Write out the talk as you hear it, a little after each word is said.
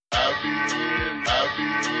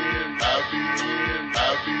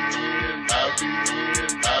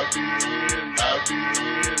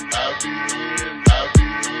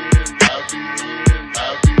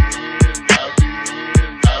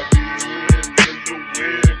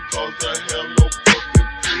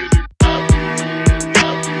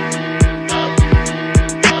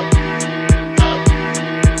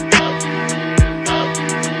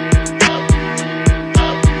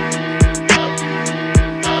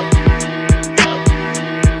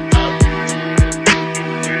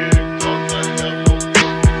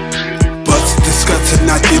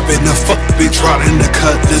Not giving a fuck, bitch, riding the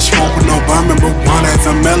cut, this smoking no bomb. Remember one as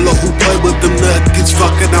a mellow who play with them nuggets.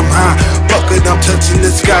 Fuck it, I'm high, fuck it, I'm touching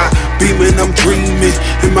the sky, beaming, I'm dreaming.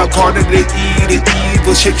 In my garden they eat it,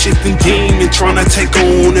 evil, shape-shifting demon, trying to take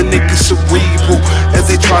on a nigga cerebral as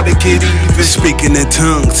they try to get even. Speaking in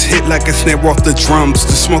tongues, hit like a snare off the drums.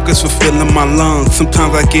 The smoke is fulfilling my lungs.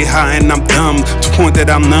 Sometimes I get high and I'm dumb, to the point that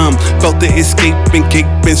I'm numb. Felt the escaping,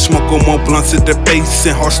 gaping, smoking more blunts at the base,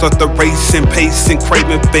 and heart start to racing, pacing,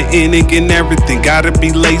 craving for ending and everything. Gotta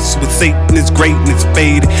be laced with Satan's greatness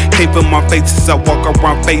faded. Can't put my face as I walk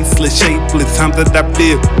around faceless, shapeless. Times that I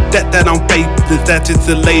feel that I'm faithless, that's just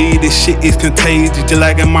the latest. Shit is contagious, you're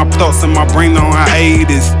lagging my thoughts and my brain on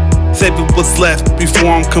hiatus. Save it what's left before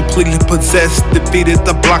I'm completely possessed. Defeated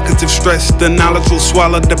the blockage of stress, the knowledge will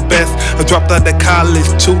swallow the best. I dropped out of college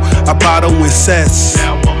too, I bottle incest.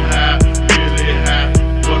 Now I'm high, really high,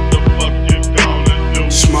 what the fuck you gonna do?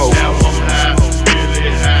 Smoke. Now I'm high,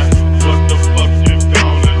 really high, what the fuck you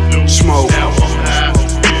gonna do? Smoke. Now I'm high,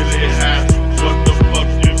 really high, what the fuck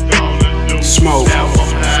you gonna do? Smoke. Now I'm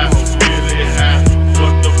high, really high,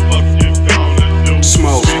 what the fuck you gonna do?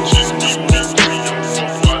 Smoke.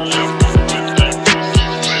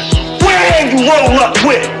 You roll up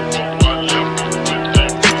with?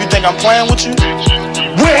 You think I'm playing with you?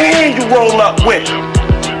 What hand you roll up with?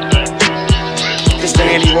 This the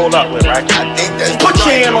hand you roll up with, right? I think that's. Put your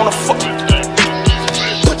hand on the foot.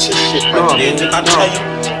 Put your shit right there. Didn't I tell you?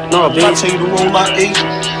 No, babe. Didn't I tell you to roll up, E?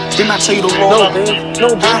 Didn't I tell you to roll up? No, babe. No,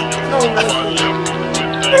 babe.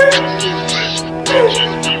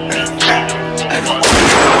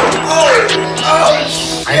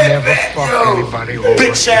 I never fuck anybody over.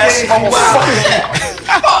 Bitch ass motherfucker.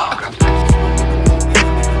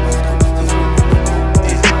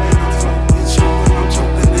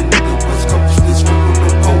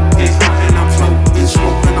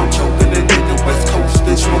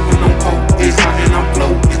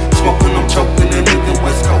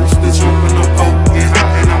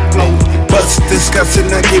 Discussing,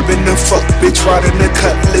 not giving a fuck, bitch, riding the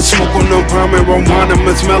cutlass, smoking no brown and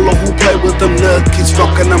Romanimus mellow who play with them nuggets.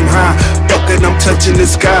 Fucking, I'm high, fucking, I'm touching the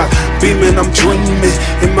sky, beaming, I'm dreaming.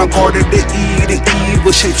 In my garden to eat it,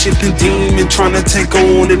 evil, shape-shifting demon, trying to take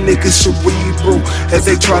on the niggas cerebral as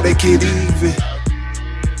they try to get even.